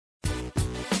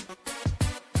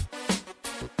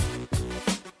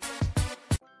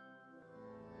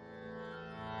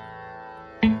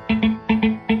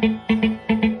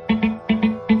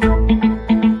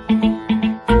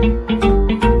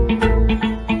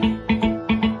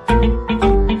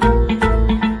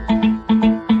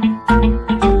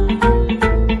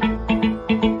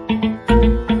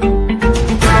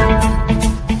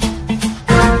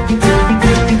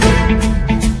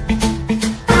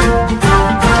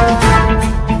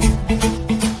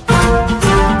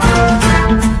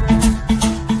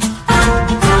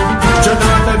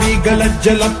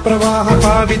जल प्रवाह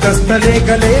पावितस्थले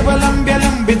कलेवलम्ब्य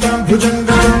लम्बितां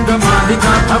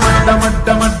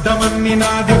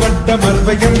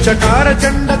भुजङ्गमड्डमड्डमड्डमन्निनादवड्डमर्वयं चकार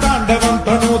चण्डताण्डवं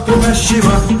तनोतु नः शिव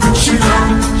शिव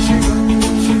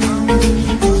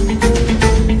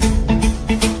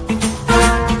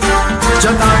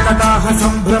जटाकटाह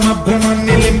सम्भ्रम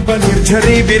भ्रमन्निलिम्ब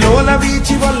निर्झरी विलोल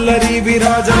वीचि वल्लरी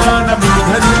विराजमान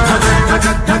मेघरी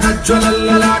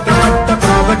ज्वलल्ललाटमट्ट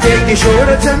पावके किशोर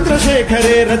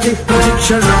चन्द्रशेखरे रति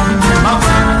प्रशिक्षणम् मम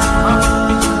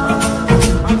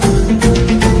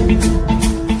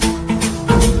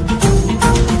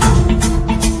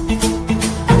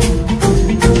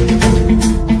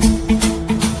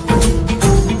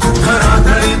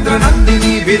धराधरेन्द्र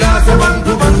नन्दिनी विलास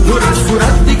बन्धु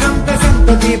बन्धुरस्फुरद्दिगन्त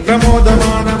सन्तति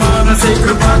प्रमोदमान मानसे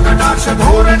कृपा कटाक्ष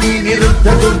धोरणी निरुद्ध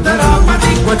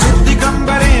दुर्धरापति क्वचित्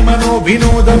दिगम्बरे मनो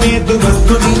विनोद मेतु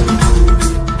वस्तुनि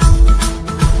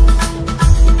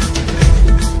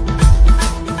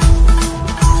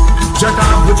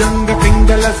जटाभुजंग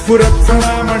पिंगल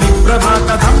स्फुरत्सणामणि प्रभा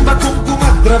कदम्ब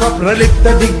कुङ्कुमद्रव प्रलिप्त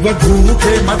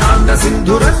दिग्वधूमुखे मदान्ध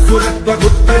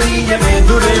सिन्धुरस्फुरत्वगुत्तरीय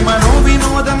मेधुरे मनो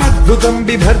विनोदमद्भुतं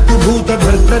बिभर्तु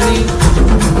भूतभर्तरि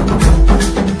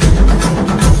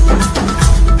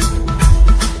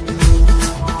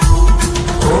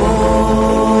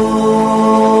ॐ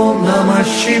नमः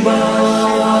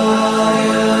शिवाय।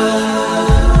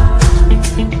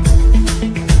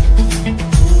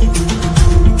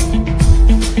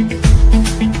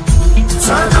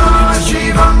 सदा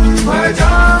शिवं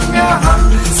भजाम्यहं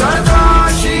सदा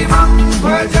शिवं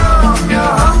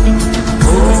भजाम्यहम्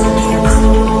ॐ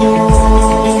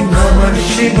नमः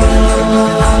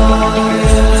शिवाय।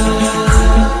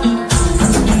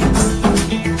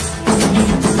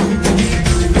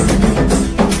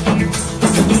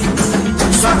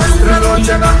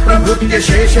 सहस्रलोचन प्रभृत्य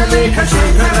शेषलेख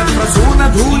शेखरं प्रसून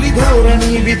धूलि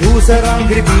धौरणी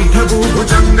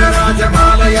विधूसराग्रिपीठभूभुजङ्ग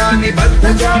राजमालया निबद्ध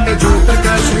जाटजूटक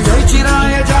श्रियै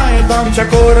चिराय जायतां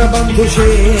चकोर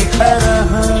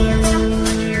बन्धुशेखरः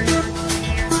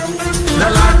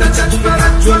ललाट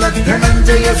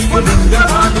चत्वरज्वलद्धनञ्जय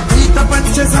स्फुलिङ्गभानुपीत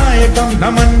पञ्चसायकं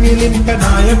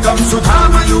नमन्निलिम्पनायकं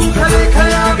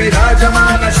सुधामयूखलेखया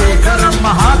विराजमान शेखरं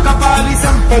महाकपालि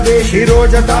सम्पदे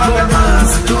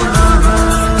शिरोजतालनास्तु नः।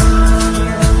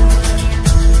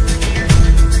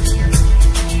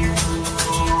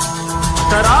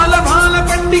 कराल भाल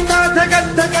पंडिका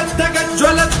धगद् धगद् धगद्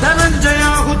ज्वलत्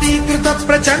धनञ्जयाहुतीकृत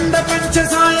प्रचण्ड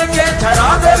पञ्चसायके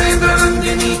धराधरेन्द्र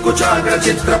नन्दिनी कुचाग्र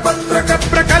चित्रपत्रक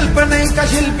प्रकल्पनैक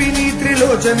शिल्पिनी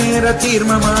त्रिलोचने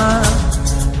रतिर्मम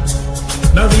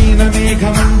नवीन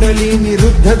मेघमण्डली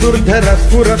निरुद्ध दुर्धर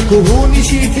स्फुर कुहूनि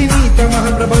शीथिनी तमः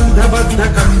प्रबन्ध बद्ध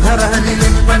कन्धरः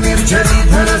निलिम्प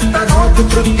निर्झरीधरस्तनोतु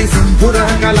कृत्ति सिन्धुरः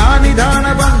कलानिधान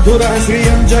बन्धुरः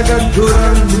श्रियं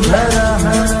जगद्धुरन्धरः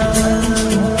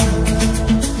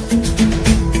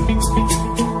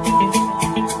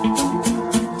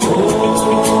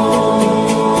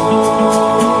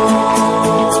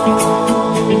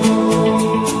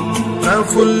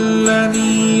प्रफुल्ल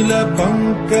नील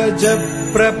पंकज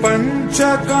प्रपंच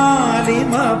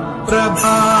कालिम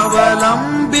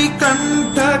प्रभावलंबि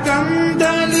कंठ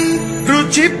कंदली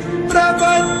रुचि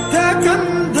प्रबद्ध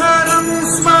कंधरं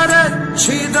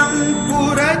स्मरच्छिदं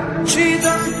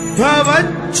पुरच्छिदं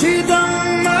भवच्छिदं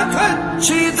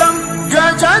मखच्छिदं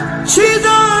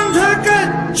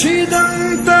गजच्छिदान्धकच्छिदं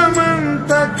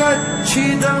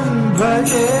तमन्तकच्छिदं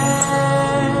भजे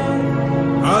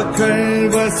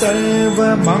अखल्व सर्व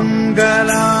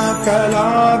मंगला कला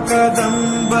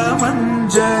कदम्ब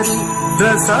मंजरी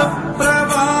रस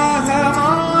प्रवाह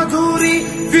माधुरी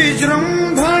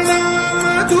विजृंभणा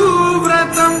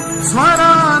मधुव्रतं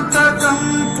स्मरान्तकं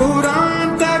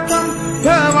पुरान्तकं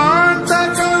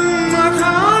भवान्तकं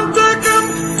मखान्तकं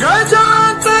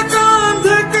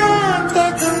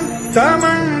गजान्तकान्धकान्तकं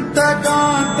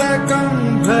तमन्तकान्तकं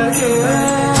भजे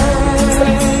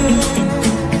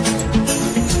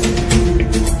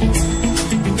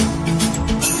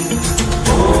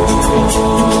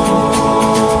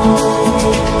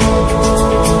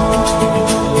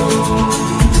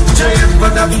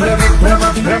भ्रम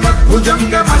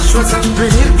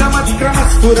भ्रमद्भुजङ्गमश्वसन्विनिर्गमत्क्रम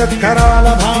स्फुरत्कराल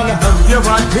भाल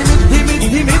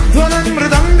हव्यवाद्धिमिद्धिमिद्धिमिध्वनन्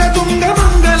मृदङ्ग तुङ्ग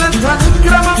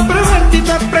मङ्गलध्वनिक्रम प्रवर्तित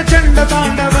प्रचण्ड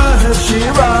ताण्डवः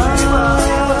शिवा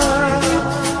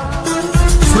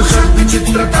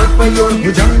स्पृशद्विचित्र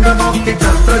कल्पयोर्भुजङ्गमौक्ति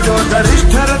तत्रजो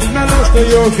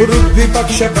गरिष्ठरत्नलोष्टयो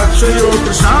गुरुद्विपक्ष पक्षयो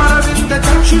कृष्णारविन्द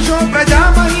चक्षुषो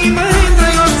प्रजामही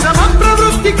महेन्द्रयो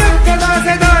समप्रवृत्ति कर्कदा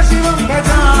सदा शिवं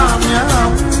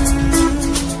भजाम्यहम्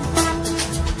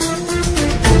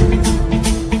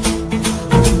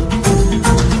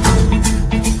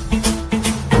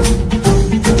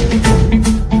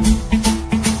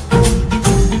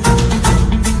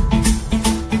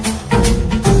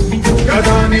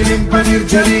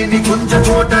निर्जलीनि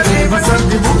कुञ्जकोटरेव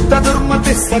सन्धिमुक्त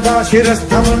दुर्मतिः सदा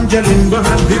शिरस्थमञ्जलिम्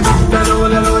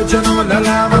विमुक्तलोललोचनो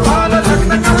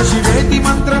ललामबाललग्नकः शिवेति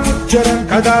मन्त्रमुच्चरन्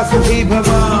कदा सुखी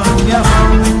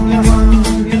भवाम्यहम्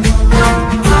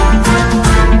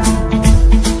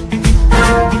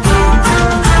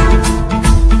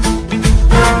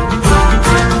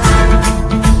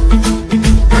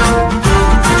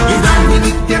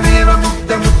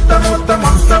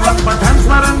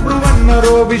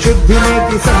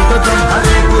विशुद्धिमेति सन्ततम्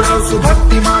हरे गुरौ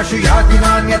सुभक्तिमाशु याति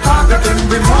नान्यथा गतिम्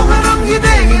विमोहनम् हि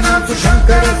देहिनां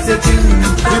सुशङ्करस्य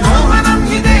विमोहनम्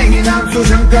हि देहिनां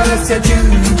सुशङ्करस्य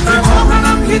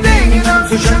विमोहनम् हि देहिनां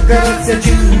सुशङ्करस्य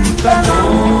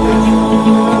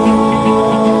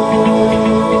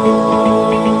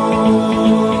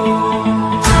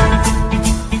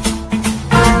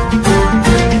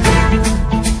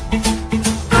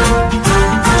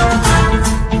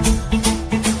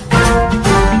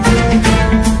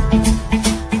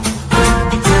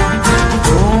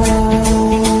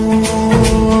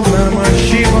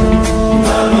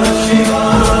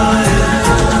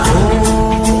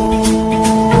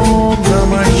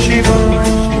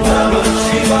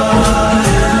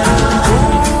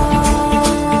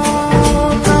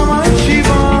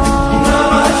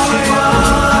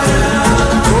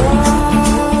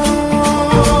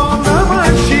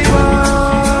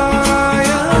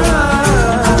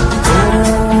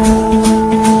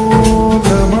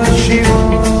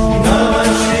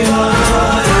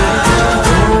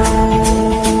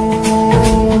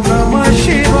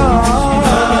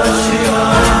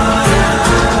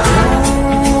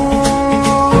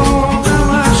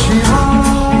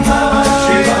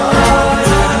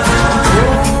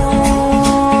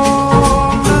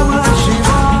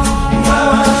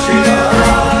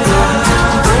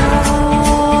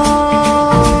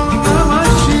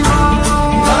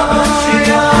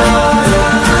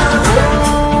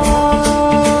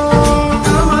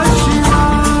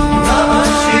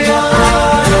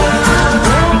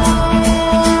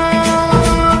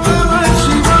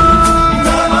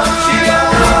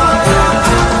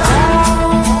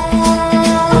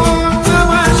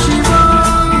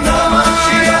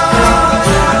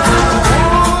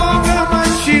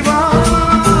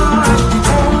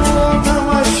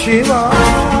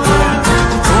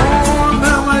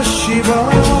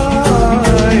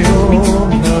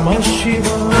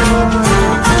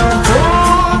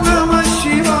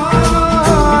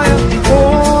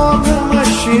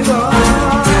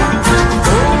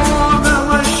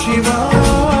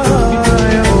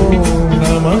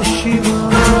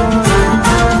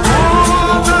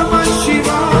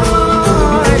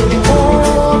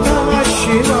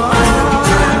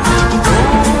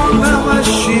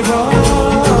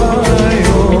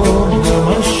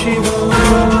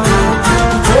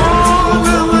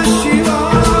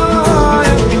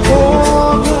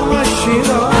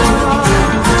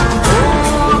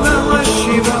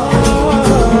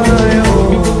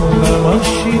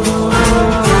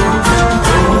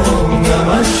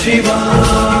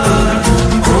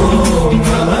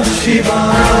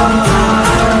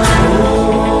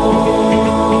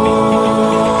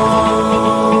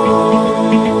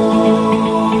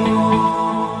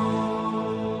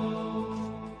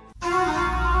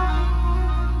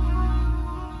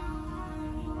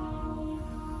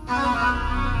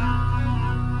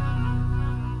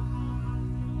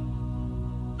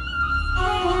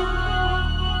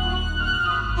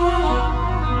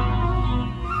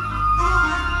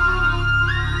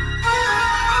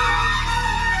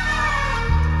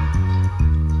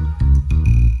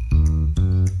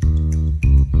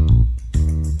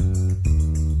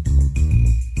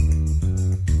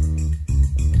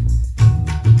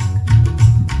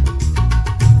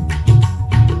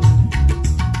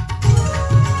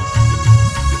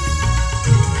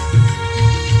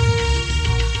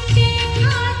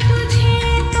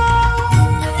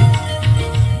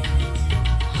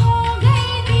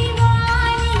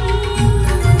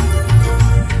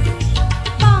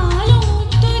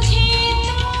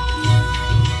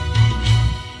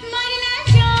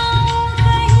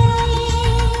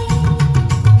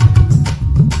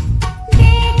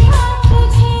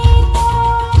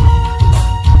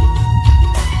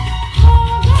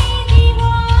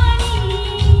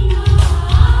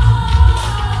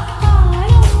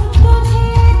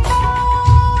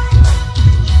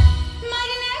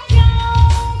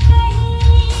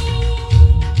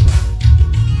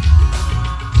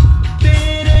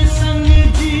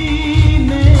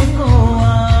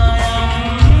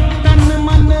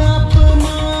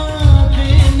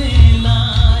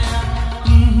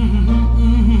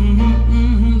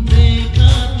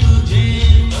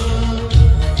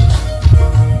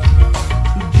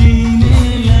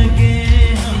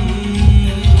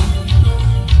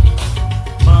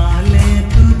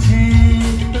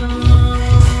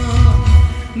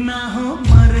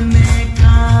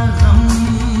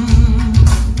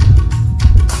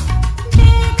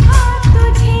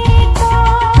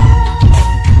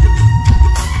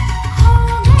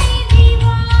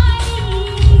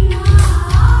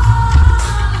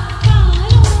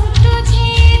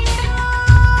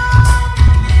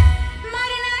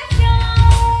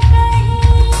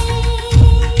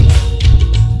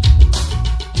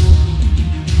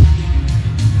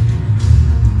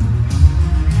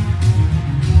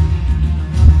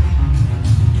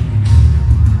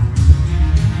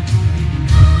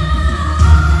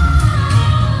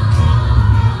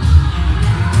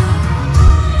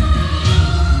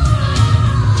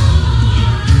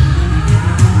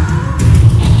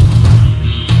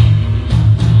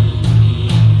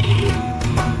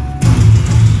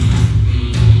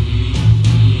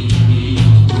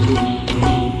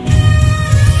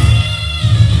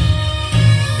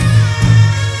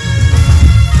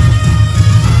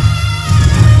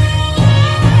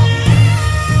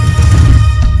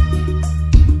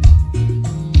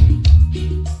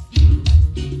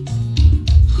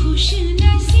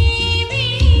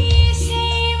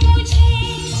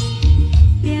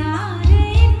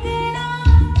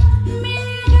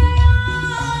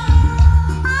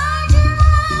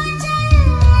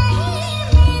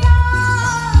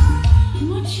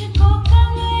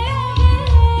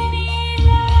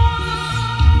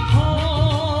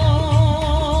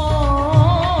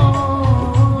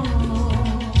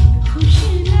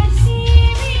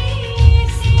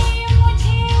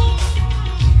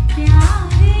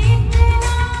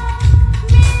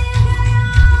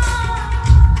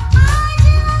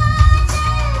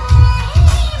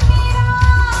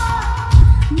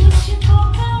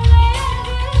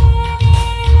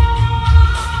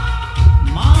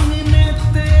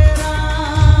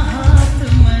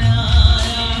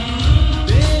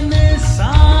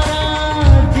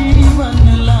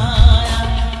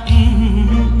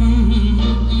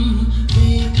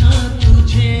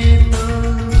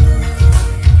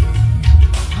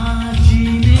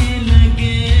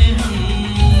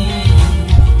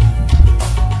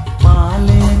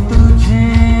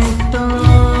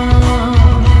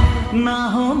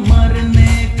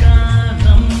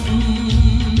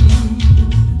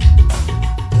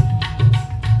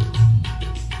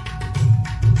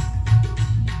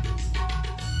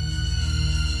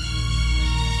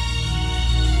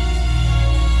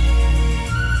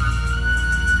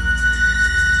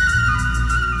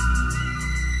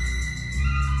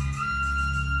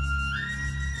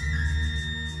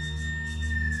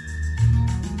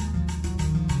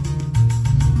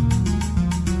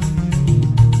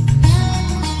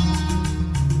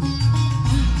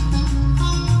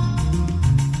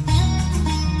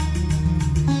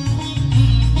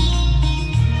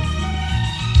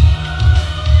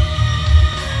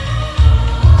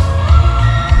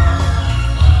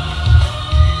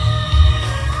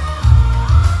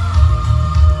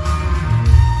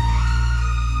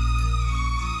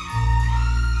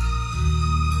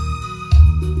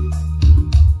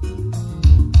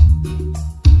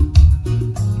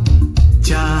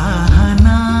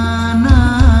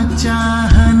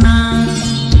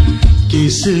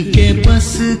किसके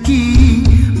बस की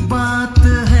बात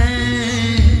है,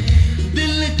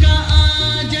 दिल का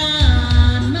आ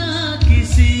जाना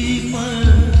किसी पर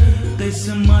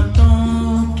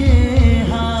किस्मतों के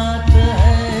हाथ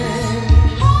है।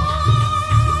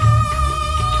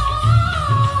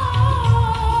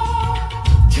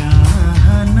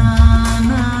 चाहना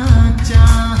ना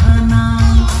चाहना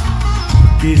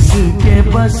किसके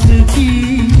बस की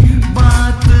बात